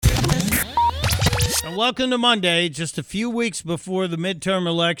So welcome to Monday, just a few weeks before the midterm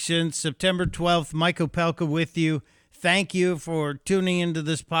elections, September 12th. Mike Opelka with you. Thank you for tuning into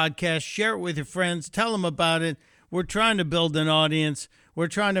this podcast. Share it with your friends. Tell them about it. We're trying to build an audience. We're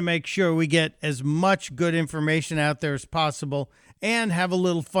trying to make sure we get as much good information out there as possible and have a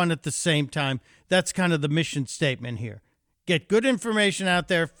little fun at the same time. That's kind of the mission statement here. Get good information out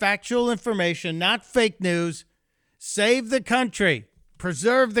there, factual information, not fake news. Save the country.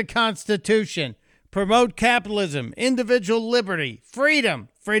 Preserve the Constitution. Promote capitalism, individual liberty, freedom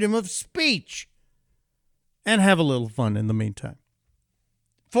of speech, and have a little fun in the meantime.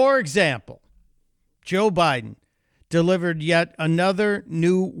 For example, Joe Biden delivered yet another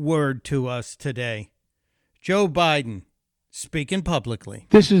new word to us today. Joe Biden speaking publicly.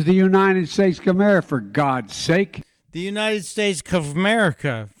 This is the United States of America, for God's sake. The United States of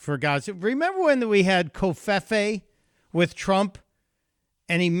America, for God's sake. Remember when we had Covfefe with Trump?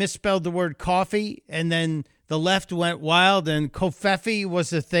 And he misspelled the word coffee, and then the left went wild, and Covfefe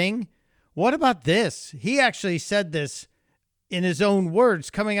was a thing. What about this? He actually said this in his own words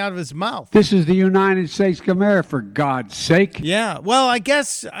coming out of his mouth. This is the United States of America, for God's sake. Yeah, well, I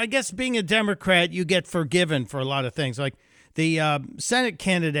guess being a Democrat, you get forgiven for a lot of things. Like the Senate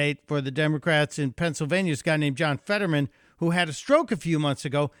candidate for the Democrats in Pennsylvania is a guy named John Fetterman, who had a stroke a few months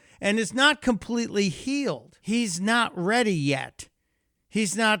ago and is not completely healed. He's not ready yet.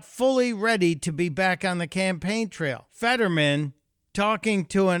 He's not fully ready to be back on the campaign trail. Fetterman talking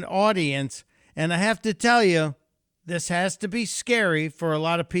to an audience, and I have to tell you, this has to be scary for a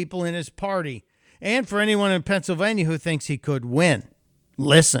lot of people in his party and for anyone in Pennsylvania who thinks he could win.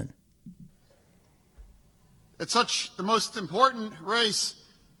 Listen. It's such the most important race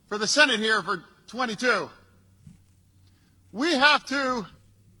for the Senate here for 22. We have to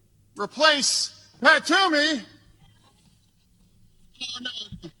replace Pat Toomey. Oh,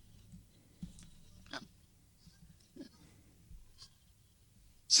 no.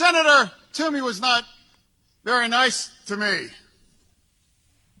 Senator Toomey was not very nice to me.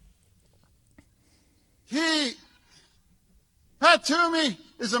 Pat Toomey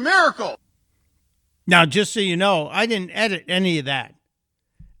is a miracle. Now, just so you know, I didn't edit any of that.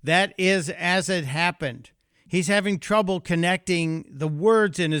 That is as it happened. He's having trouble connecting the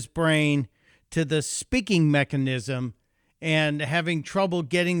words in his brain to the speaking mechanism and having trouble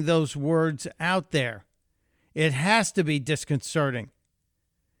getting those words out there. It has to be disconcerting.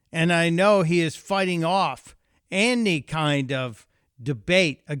 And I know he is fighting off any kind of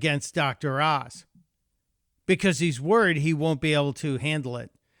debate against Dr. Oz because he's worried he won't be able to handle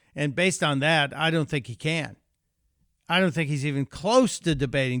it. And based on that, I don't think he can. I don't think he's even close to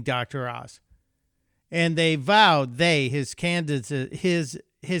debating Dr. Oz. And they vowed, his candidates,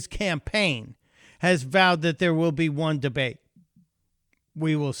 his campaign has vowed that there will be one debate.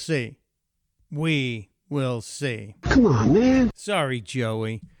 We will see. We will see. Come on, man. Sorry,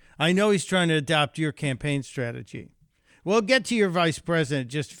 Joey. I know he's trying to adopt your campaign strategy. We'll get to your vice president in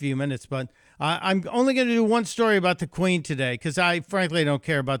just a few minutes, but I'm only going to do one story about the Queen today because I frankly don't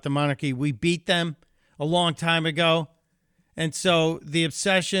care about the monarchy. We beat them a long time ago. And so the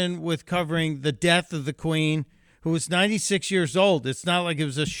obsession with covering the death of the Queen, who was 96 years old, it's not like it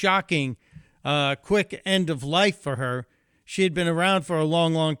was a shocking, quick end of life for her. She had been around for a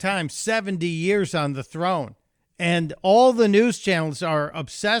long, long time, 70 years on the throne. And all the news channels are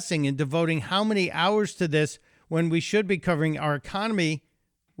obsessing and devoting how many hours to this when we should be covering our economy.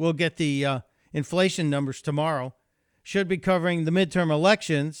 We'll get the inflation numbers tomorrow. Should be covering the midterm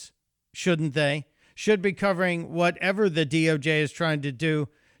elections, shouldn't they? Should be covering whatever the DOJ is trying to do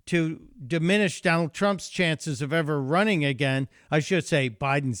to diminish Donald Trump's chances of ever running again. I should say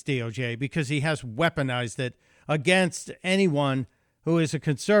Biden's DOJ, because he has weaponized it against anyone who is a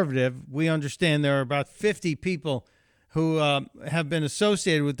conservative. We understand there are about 50 people who have been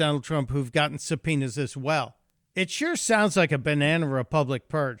associated with Donald Trump who've gotten subpoenas as well. It sure sounds like a banana republic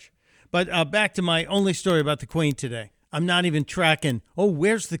purge. But back to my only story about the Queen today. I'm not even tracking,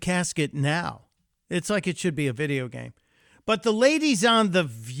 where's the casket now? It's like it should be a video game. But the ladies on The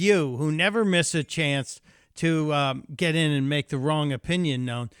View, who never miss a chance to get in and make the wrong opinion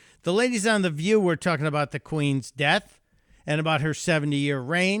known, the ladies on The View were talking about the Queen's death and about her 70-year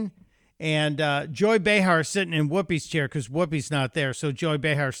reign. And Joy Behar sitting in Whoopi's chair because Whoopi's not there, so Joy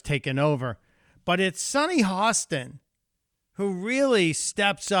Behar's taken over. But it's Sunny Hostin who really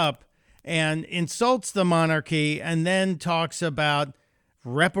steps up and insults the monarchy and then talks about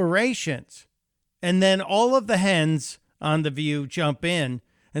reparations. And then all of the hens on The View jump in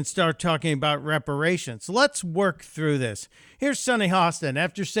and start talking about reparations. Let's work through this. Here's Sunny Hostin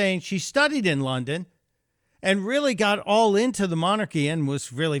after saying she studied in London and really got all into the monarchy and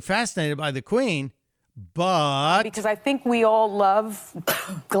was really fascinated by the Queen, But Because I think we all love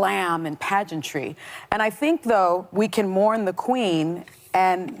glam and pageantry. And I think, though, we can mourn the queen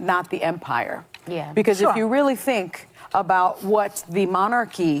and not the empire. Yeah. Because Sure. if you really think about what the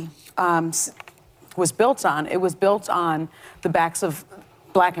monarchy was built on, it was built on the backs of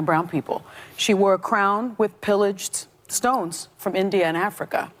black and brown people. She wore a crown with pillaged stones from India and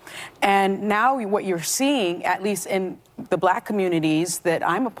Africa. And now what you're seeing, at least in the black communities that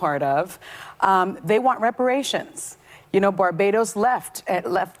I'm a part of, they want reparations. You know, Barbados left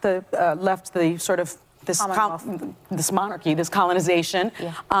the sort of this monarchy, this colonization.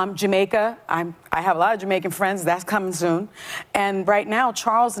 Yeah. Jamaica, I have a lot of Jamaican friends. That's coming soon. And right now,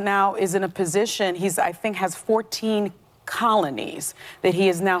 Charles now is in a position. I think, has 14 colonies that he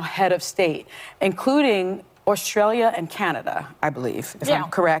is now head of state, including Australia and Canada, I believe, if I'm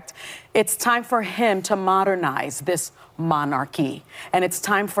correct. It's time for him to modernize this monarchy, and it's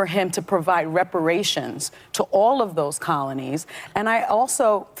time for him to provide reparations to all of those colonies. And I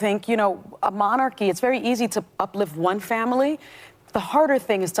also think, you know, a monarchy, it's very easy to uplift one family. The harder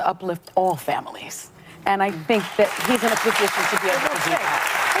thing is to uplift all families. And I think that he's in a position to be able to do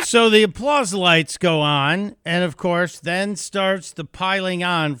that. so the applause lights go on, and of course, then starts the piling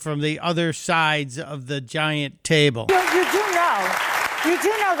on from the other sides of the giant table. You do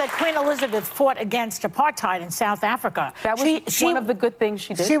know that Queen Elizabeth fought against apartheid in South Africa. That was one of the good things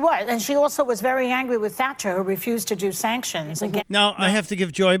she did. She was, and she also was very angry with Thatcher, who refused to do sanctions against. Now, I have to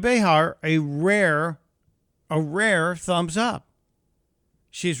give Joy Behar a rare thumbs up.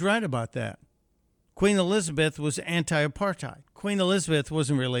 She's right about that. Queen Elizabeth was anti-apartheid. Queen Elizabeth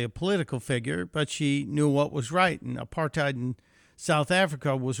wasn't really a political figure, but she knew what was right, and apartheid in South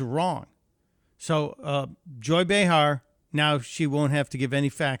Africa was wrong. So Joy Behar, now she won't have to give any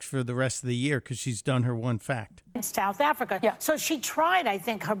facts for the rest of the year because she's done her one fact. South Africa. Yeah. So she tried, I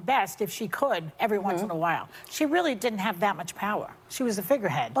think, her best, if she could, every once in a while. She really didn't have that much power. She was a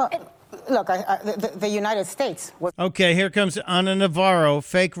figurehead. Well, look, the United States was Okay, here comes Ana Navarro,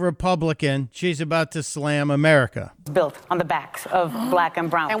 fake Republican. She's about to slam America. built on the backs of black and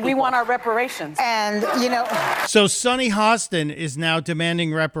brown And people. we want our reparations. And, you know, So Sonny Hostin is now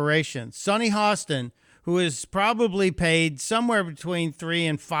demanding reparations. Sonny Hostin, who is probably paid somewhere between $3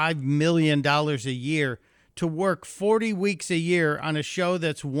 and $5 million a year to work 40 weeks a year on a show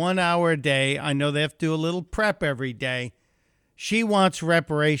that's 1 hour a day. I know they have to do a little prep every day. She wants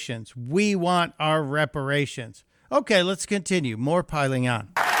reparations. We want our reparations. Okay, let's continue. More piling on.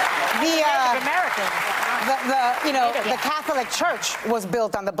 Americans. the Catholic Church was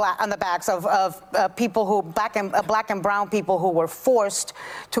built on the backs of people who black and brown people who were forced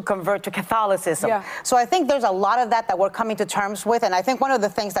to convert to Catholicism. Yeah. So I think there's a lot of that we're coming to terms with, and I think one of the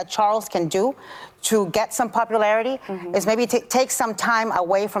things that Charles can do to get some popularity is maybe take some time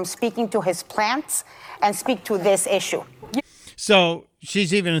away from speaking to his plants and speak to this issue. So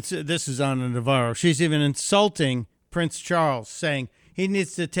she's even, this is Ana Navarro, she's even insulting Prince Charles, saying he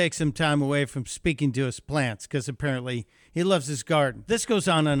needs to take some time away from speaking to his plants because apparently he loves his garden. This goes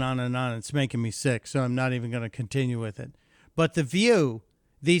on and on and on. It's making me sick, so I'm not even going to continue with it. But The View,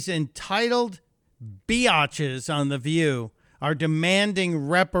 these entitled biatches on The View are demanding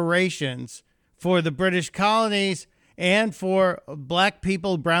reparations for the British colonies and for black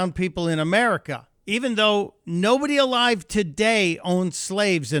people, brown people in America, even though nobody alive today owns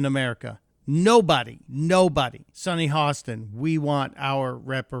slaves in America. Nobody. Sonny Hostin, we want our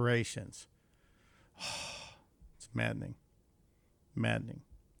reparations. It's maddening.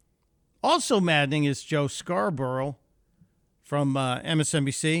 Also maddening is Joe Scarborough from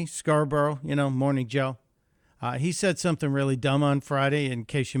MSNBC. Scarborough, Morning Joe. He said something really dumb on Friday, in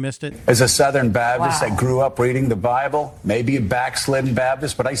case you missed it. As a Southern Baptist that grew up reading the Bible, maybe a backslidden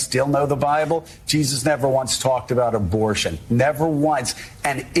Baptist, but I still know the Bible. Jesus never once talked about abortion. Never once.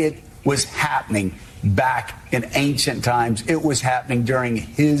 And it was happening back in ancient times. It was happening during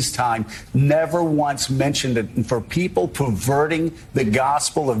his time. Never once mentioned it. And for people perverting the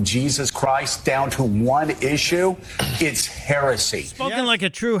gospel of Jesus Christ down to one issue, it's heresy. Spoken like a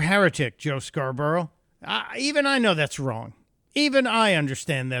true heretic, Joe Scarborough. Even I know that's wrong. Even I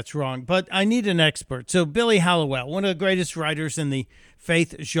understand that's wrong, but I need an expert. So Billy Hallowell, one of the greatest writers in the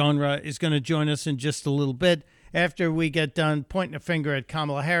faith genre, is going to join us in just a little bit after we get done pointing a finger at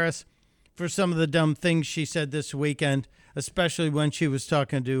Kamala Harris for some of the dumb things she said this weekend, especially when she was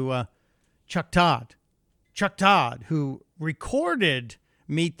talking to Chuck Todd. Chuck Todd, who recorded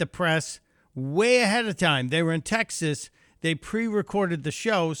Meet the Press way ahead of time. They were in Texas. They pre-recorded the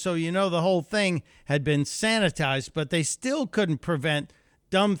show, so the whole thing had been sanitized, but they still couldn't prevent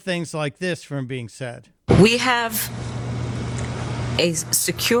dumb things like this from being said. We have a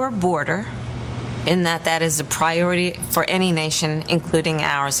secure border in that is a priority for any nation, including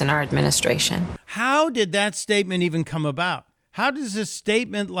ours and our administration. How did that statement even come about? How does a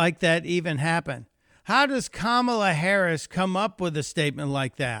statement like that even happen? How does Kamala Harris come up with a statement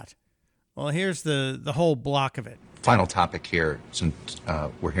like that? Well, here's the whole block of it. Final topic here, since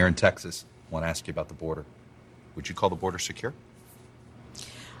we're here in Texas, I want to ask you about the border. Would you call the border secure?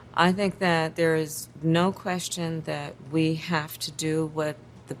 I think that there is no question that we have to do what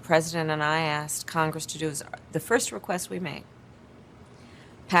the president and I asked Congress to do. Is the first request we made.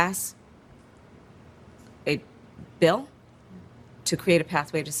 Pass a bill to create a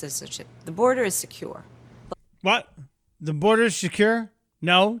pathway to citizenship. The border is secure. What? The border's secure?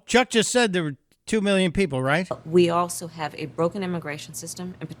 No. Chuck just said there were 2 million people, right? We also have a broken immigration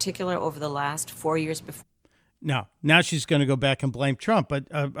system, in particular over the last 4 years before. No. Now she's going to go back and blame Trump. But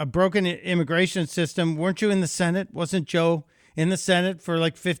a broken immigration system, weren't you in the Senate? Wasn't Joe in the Senate for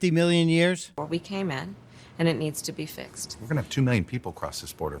like 50 million years? We came in, and it needs to be fixed. We're going to have 2 million people cross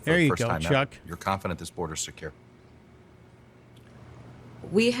this border for There the you first go, time Chuck. ever. You're confident this border's secure?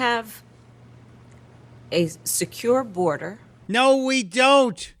 We have a secure border. No, we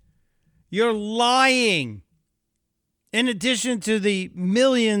don't. You're lying. In addition to the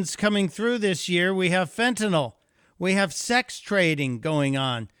millions coming through this year, we have fentanyl. We have sex trading going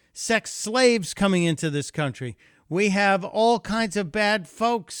on, sex slaves coming into this country. We have all kinds of bad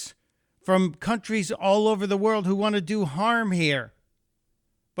folks from countries all over the world who want to do harm here.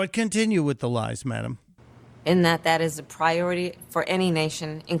 But continue with the lies, madam. In that is a priority for any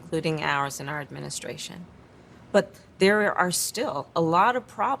nation, including ours and our administration. But there are still a lot of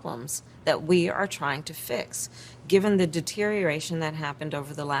problems that we are trying to fix, given the deterioration that happened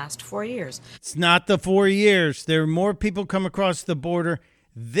over the last 4 years. It's not the 4 years. There are more people come across the border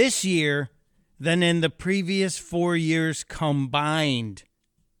this year than in the previous 4 years combined.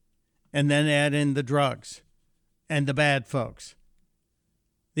 And then add in the drugs and the bad folks.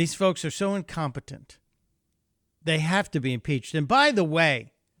 These folks are so incompetent. They have to be impeached. And by the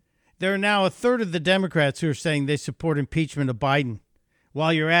way, there are now a third of the Democrats who are saying they support impeachment of Biden.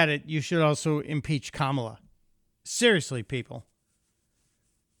 While you're at it, you should also impeach Kamala. Seriously, people.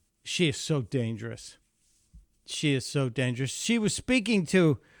 She is so dangerous. She is so dangerous. She was speaking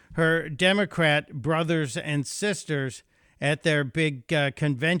to her Democrat brothers and sisters at their big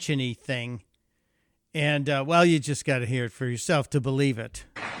convention-y thing. And, well, you just got to hear it for yourself to believe it.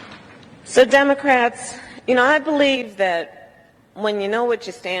 So Democrats, I believe that when you know what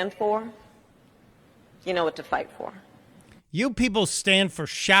you stand for, you know what to fight for. You people stand for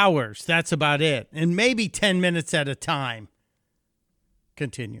showers. That's about it. And maybe 10 minutes at a time.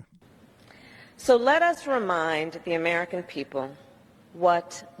 Continue. So let us remind the American people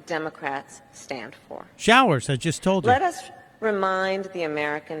what Democrats stand for. Showers, I just told you. Let us remind the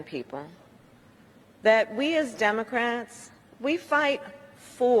American people that we as Democrats, we fight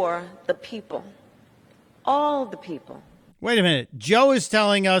for the people, all the people. Wait a minute. Joe is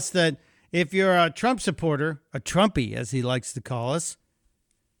telling us that if you're a Trump supporter, a Trumpy as he likes to call us,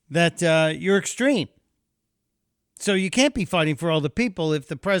 that you're extreme. So you can't be fighting for all the people if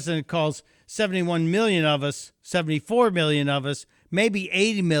the president calls 71 million of us, 74 million of us, maybe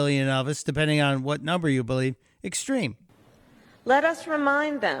 80 million of us, depending on what number you believe, extreme. Let us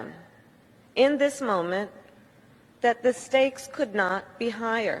remind them in this moment that the stakes could not be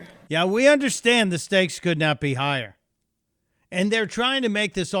higher. Yeah, we understand the stakes could not be higher. And they're trying to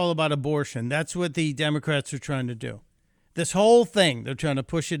make this all about abortion. That's what the Democrats are trying to do. This whole thing, they're trying to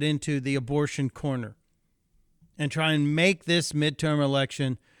push it into the abortion corner and try and make this midterm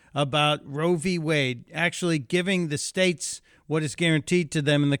election about Roe v. Wade, actually giving the states what is guaranteed to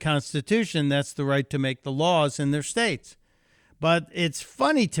them in the Constitution. That's the right to make the laws in their states. But it's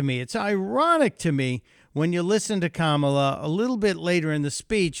funny to me, it's ironic to me when you listen to Kamala a little bit later in the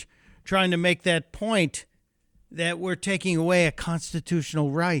speech trying to make that point that we're taking away a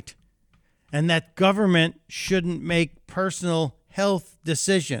constitutional right and that government shouldn't make personal health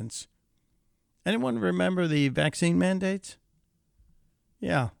decisions. Anyone remember the vaccine mandates?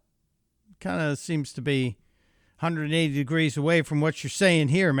 Yeah, kind of seems to be 180 degrees away from what you're saying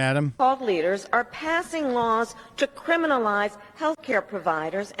here, madam. Called leaders are passing laws to criminalize healthcare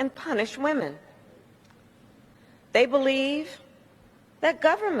providers and punish women. They believe that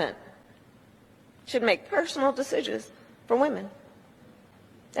government should make personal decisions for women.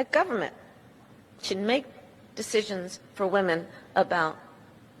 That government should make decisions for women about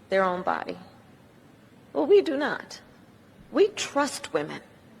their own body. Well, we do not. We trust women.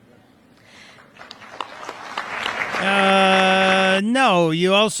 No,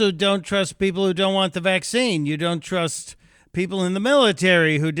 you also don't trust people who don't want the vaccine. You don't trust people in the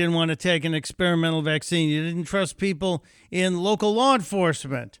military who didn't want to take an experimental vaccine. You didn't trust people in local law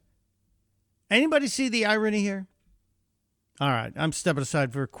enforcement. Anybody see the irony here? All right, I'm stepping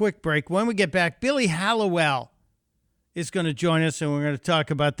aside for a quick break. When we get back, Billy Hallowell is going to join us, and we're going to talk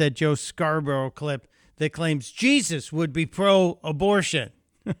about that Joe Scarborough clip that claims Jesus would be pro-abortion.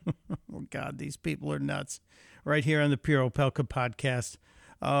 Oh, God, these people are nuts. Right here on the Pure Opelka podcast.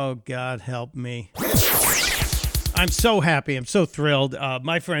 Oh, God, help me. I'm so happy. I'm so thrilled.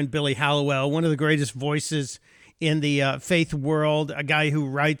 My friend Billy Hallowell, one of the greatest voices in the faith world, a guy who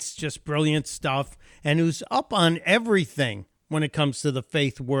writes just brilliant stuff and who's up on everything when it comes to the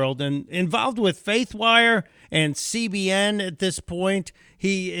faith world and involved with FaithWire and CBN at this point.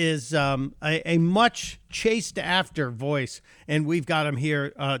 He is a much chased after voice, and we've got him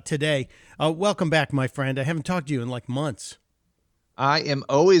here today. Welcome back, my friend. I haven't talked to you in like months. I am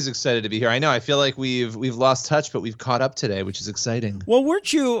always excited to be here. I know. I feel like we've lost touch, but we've caught up today, which is exciting. Well,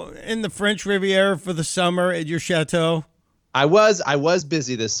 weren't you in the French Riviera for the summer at your chateau? I was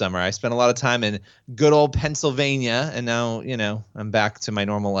busy this summer. I spent a lot of time in good old Pennsylvania, and now, I'm back to my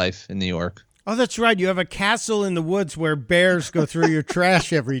normal life in New York. Oh, that's right. You have a castle in the woods where bears go through your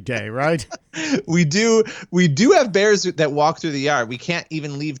trash every day, right? We do have bears that walk through the yard. We can't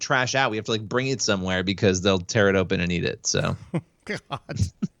even leave trash out. We have to bring it somewhere because they'll tear it open and eat it. So, God.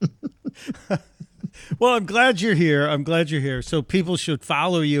 Well, I'm glad you're here. So people should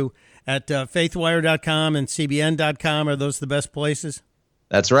follow you at faithwire.com and cbn.com. Are those the best places?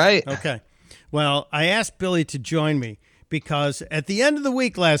 That's right. Okay. Well, I asked Billy to join me because at the end of the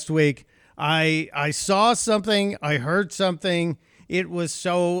week last week, I saw something, I heard something. It was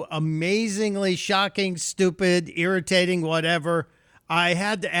so amazingly shocking, stupid, irritating, whatever. I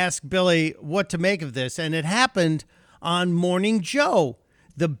had to ask Billy what to make of this, and it happened on Morning Joe,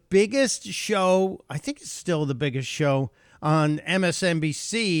 the biggest show, I think it's still the biggest show on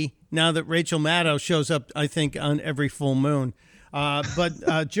MSNBC now that Rachel Maddow shows up, I think, on every full moon.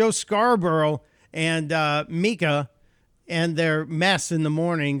 But Joe Scarborough and Mika and their mess in the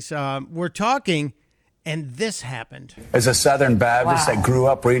mornings were talking, and this happened. As a Southern Baptist that grew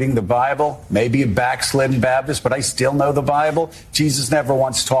up reading the Bible, maybe a backslidden Baptist, but I still know the Bible, Jesus never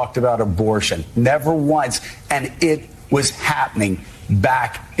once talked about abortion. Never once. And it was happening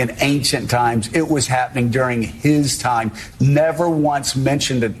back in ancient times. It was happening during his time. Never once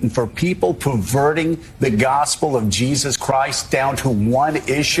mentioned it. And for people perverting the gospel of Jesus Christ down to one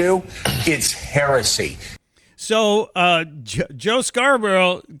issue, it's heresy. So Joe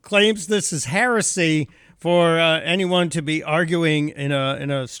Scarborough claims this is heresy for anyone to be arguing in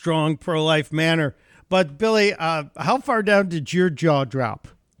a strong pro-life manner. But Billy, how far down did your jaw drop?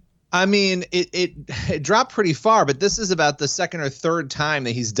 I mean, it dropped pretty far, but this is about the second or third time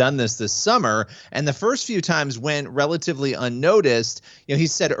that he's done this summer. And the first few times went relatively unnoticed. He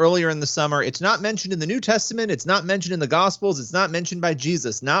said earlier in the summer, it's not mentioned in the New Testament. It's not mentioned in the Gospels. It's not mentioned by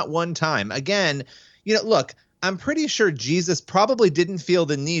Jesus. Not one time. Again, look, I'm pretty sure Jesus probably didn't feel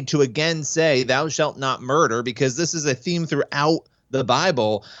the need to again say, thou shalt not murder, because this is a theme throughout the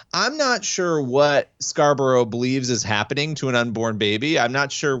Bible. I'm not sure what Scarborough believes is happening to an unborn baby. I'm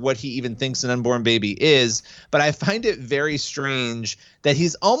not sure what he even thinks an unborn baby is, but I find it very strange that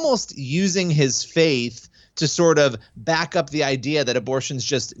he's almost using his faith to sort of back up the idea that abortion's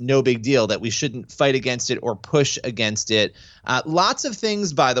just no big deal, that we shouldn't fight against it or push against it. Lots of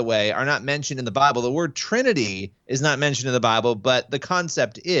things, by the way, are not mentioned in the Bible. The word Trinity is not mentioned in the Bible, but the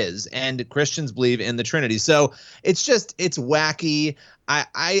concept is, and Christians believe in the Trinity. So it's wacky.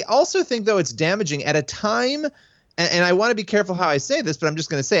 I also think, though, it's damaging at a time, and I want to be careful how I say this, but I'm just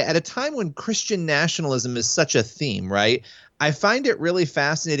going to say it, at a time when Christian nationalism is such a theme, right? I find it really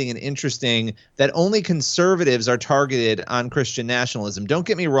fascinating and interesting that only conservatives are targeted on Christian nationalism. Don't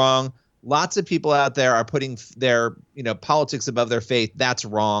get me wrong. Lots of people out there are putting their, politics above their faith. That's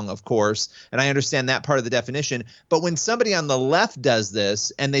wrong, of course. And I understand that part of the definition. But when somebody on the left does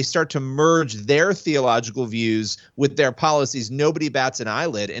this and they start to merge their theological views with their policies, nobody bats an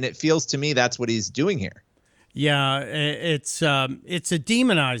eyelid. And it feels to me that's what he's doing here. Yeah, it's a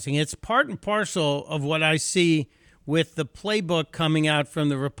demonizing. It's part and parcel of what I see with the playbook coming out from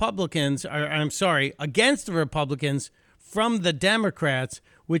the Republicans, against the Republicans from the Democrats,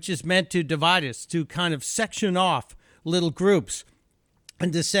 which is meant to divide us, to kind of section off little groups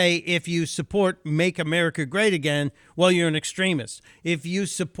and to say, if you support Make America Great Again, well, you're an extremist. If you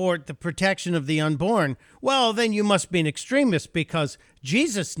support the protection of the unborn, well, then you must be an extremist because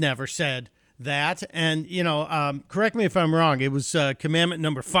Jesus never said that. And, correct me if I'm wrong. It was commandment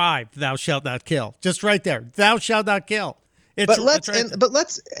number 5, thou shalt not kill. Just right there. Thou shalt not kill.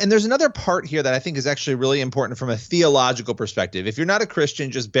 It's, and there's another part here that I think is actually really important from a theological perspective. If you're not a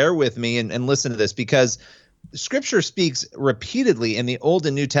Christian, just bear with me and listen to this, because Scripture speaks repeatedly in the Old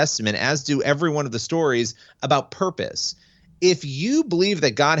and New Testament, as do every one of the stories, about purpose. If you believe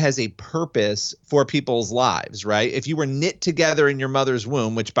that God has a purpose for people's lives, right? If you were knit together in your mother's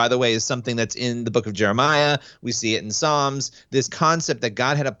womb, which, by the way, is something that's in the book of Jeremiah, we see it in Psalms, this concept that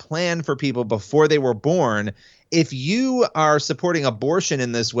God had a plan for people before they were born. If you are supporting abortion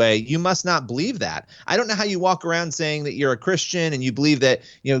in this way, you must not believe that. I don't know how you walk around saying that you're a Christian and you believe that,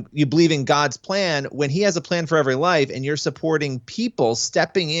 you believe in God's plan when he has a plan for every life, and you're supporting people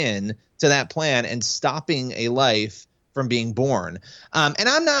stepping in to that plan and stopping a life from being born. And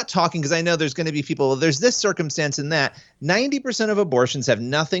I'm not talking, because I know there's going to be people, there's this circumstance and that. 90% of abortions have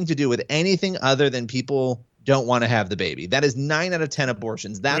nothing to do with anything other than people don't want to have the baby. That is 9 out of 10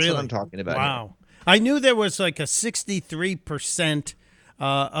 abortions. That's what I'm talking about. Wow. Here. I knew there was like a 63%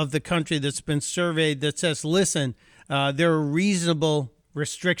 of the country that's been surveyed that says, listen, there are reasonable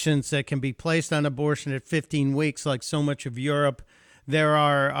restrictions that can be placed on abortion at 15 weeks, like so much of Europe. There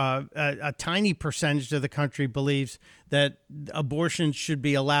are a tiny percentage of the country believes that abortion should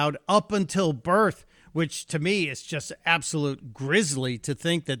be allowed up until birth, which to me is just absolute grisly to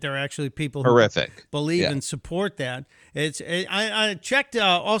think that there are actually people who believe and support that. I checked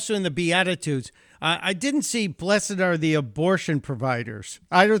also in the Beatitudes. I didn't see blessed are the abortion providers.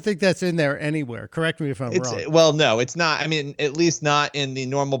 I don't think that's in there anywhere. Correct me if I'm wrong. Well, no, it's not. I mean, at least not in the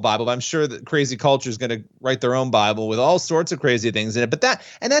normal Bible. But I'm sure that Crazy Culture is going to write their own Bible with all sorts of crazy things in it. But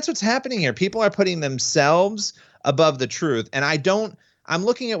that's what's happening here. People are putting themselves above the truth. And I'm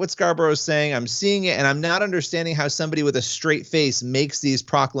looking at what Scarborough is saying. I'm seeing it, and I'm not understanding how somebody with a straight face makes these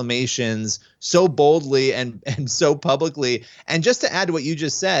proclamations so boldly and so publicly. And just to add to what you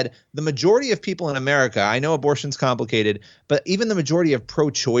just said, the majority of people in America, I know abortion's complicated, but even the majority of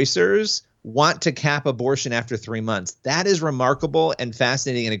pro-choicers want to cap abortion after 3 months. That is remarkable and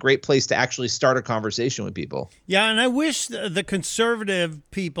fascinating, and a great place to actually start a conversation with people. Yeah, and I wish the conservative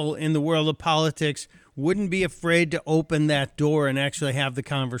people in the world of politics wouldn't be afraid to open that door and actually have the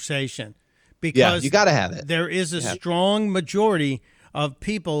conversation, because you got to have it. There is a strong majority of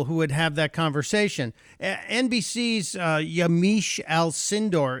people who would have that conversation. NBC's Yamiche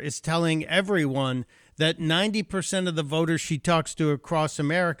Alcindor is telling everyone that 90% of the voters she talks to across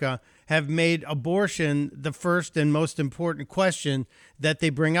America have made abortion the first and most important question that they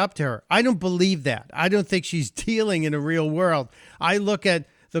bring up to her. I don't believe that. I don't think she's dealing in a real world. I look at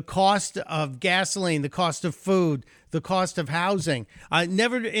the cost of gasoline, the cost of food, the cost of housing. I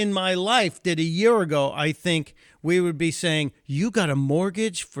never in my life did a year ago I think we would be saying, you got a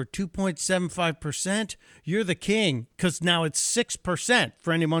mortgage for 2.75%? You're the king, because now it's 6%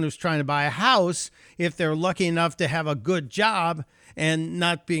 for anyone who's trying to buy a house if they're lucky enough to have a good job and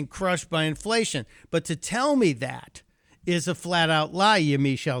not being crushed by inflation. But to tell me that is a flat-out lie,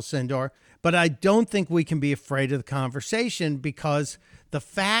 Yamiche Alcindor. But I don't think we can be afraid of the conversation, because the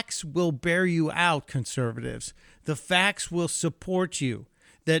facts will bear you out, conservatives. The facts will support you,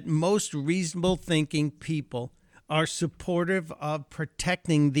 that most reasonable thinking people are supportive of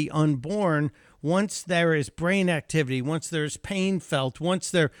protecting the unborn once there is brain activity, once there's pain felt,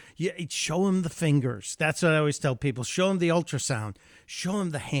 show them the fingers. That's what I always tell people. Show them the ultrasound. Show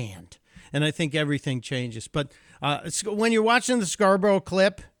them the hand. And I think everything changes. But when you're watching the Scarborough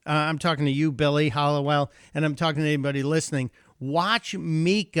clip, I'm talking to you, Billy Hollowell, and I'm talking to anybody listening. Watch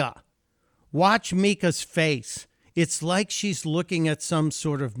Mika. Watch Mika's face. It's like she's looking at some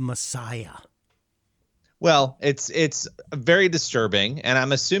sort of messiah. Well, it's very disturbing, and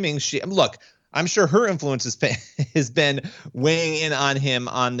I'm assuming I'm sure her influence has been weighing in on him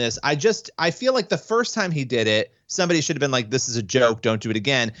on this. I feel like the first time he did it, somebody should have been like, this is a joke, don't do it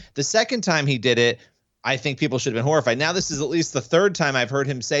again. The second time he did it, I think people should have been horrified. Now this is at least the third time I've heard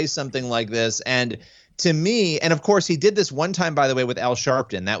him say something like this, and to me, and of course he did this one time, by the way, with Al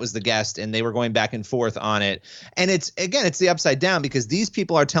Sharpton. That was the guest, and they were going back and forth on it. And it's the upside down, because these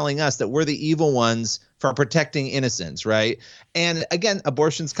people are telling us that we're the evil ones for protecting innocence, right? And again,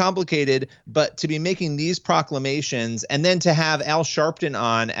 abortion's complicated, but to be making these proclamations and then to have Al Sharpton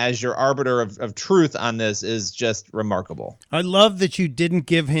on as your arbiter of truth on this is just remarkable. I love that you didn't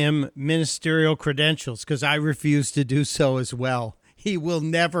give him ministerial credentials, because I refuse to do so as well. He will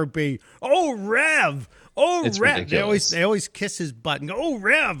never be, Rev. It's Rev. ridiculous. They always kiss his butt and go,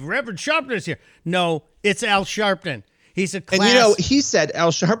 Reverend Sharpton is here. No, it's Al Sharpton. He's a class. And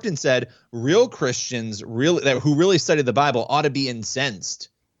Al Sharpton said, real Christians who really study the Bible ought to be incensed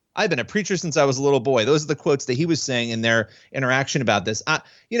I've been a preacher since I was a little boy. Those are the quotes that he was saying in their interaction about this.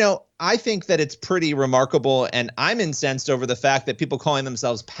 I think that it's pretty remarkable, and I'm incensed over the fact that people calling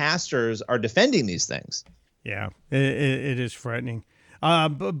themselves pastors are defending these things. Yeah, it is frightening.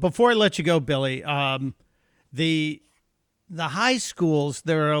 Before I let you go, Billy, the high schools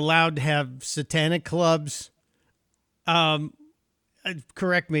that are allowed to have satanic clubs,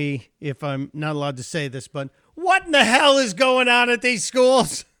 correct me if I'm not allowed to say this, but what in the hell is going on at these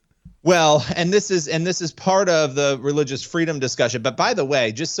schools? Well, and this is part of the religious freedom discussion. But by the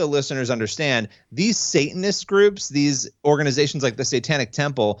way, just so listeners understand, these Satanist groups, these organizations like the Satanic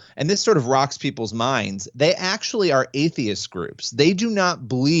Temple, and this sort of rocks people's minds, they actually are atheist groups. They do not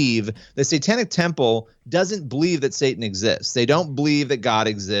believe, the Satanic Temple doesn't believe that Satan exists. They don't believe that God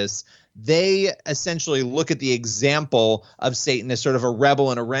exists. They essentially look at the example of Satan as sort of a rebel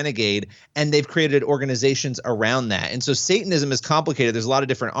and a renegade, and they've created organizations around that. And so Satanism is complicated. There's a lot of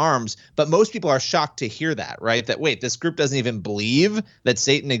different arms, but most people are shocked to hear that, right? That, wait, this group doesn't even believe that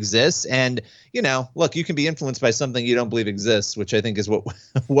Satan exists. And, look, you can be influenced by something you don't believe exists, which I think is what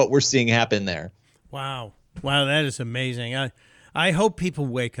we're seeing happen there. Wow, that is amazing. I hope people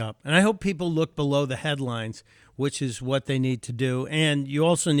wake up, and I hope people look below the headlines, which is what they need to do. And you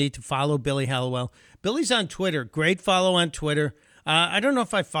also need to follow Billy Hallowell. Billy's on Twitter. Great follow on Twitter. I don't know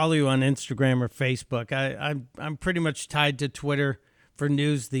if I follow you on Instagram or Facebook. I'm pretty much tied to Twitter for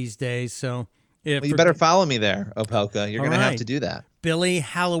news these days. So you better follow me there, Opelka. You're going to have to do that. Billy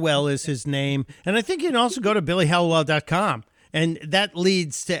Hallowell is his name. And I think you can also go to BillyHallowell.com. And that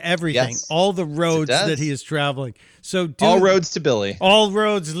leads to everything, all the roads that he is traveling. So all roads to Billy. All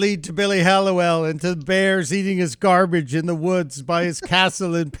roads lead to Billy Hallowell and to bears eating his garbage in the woods by his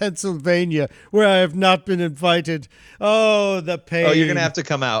castle in Pennsylvania, where I have not been invited. Oh, the pain. Oh, you're going to have to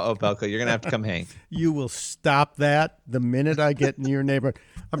come out, Opelka. You're going to have to come hang. You will stop that the minute I get in your neighborhood.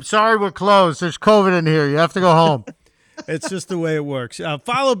 I'm sorry we're closed. There's COVID in here. You have to go home. It's just the way it works.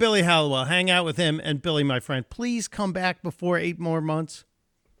 Follow Billy Hallowell. Hang out with him. And Billy, my friend, please come back before 8 more months.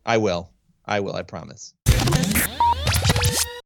 I will. I promise.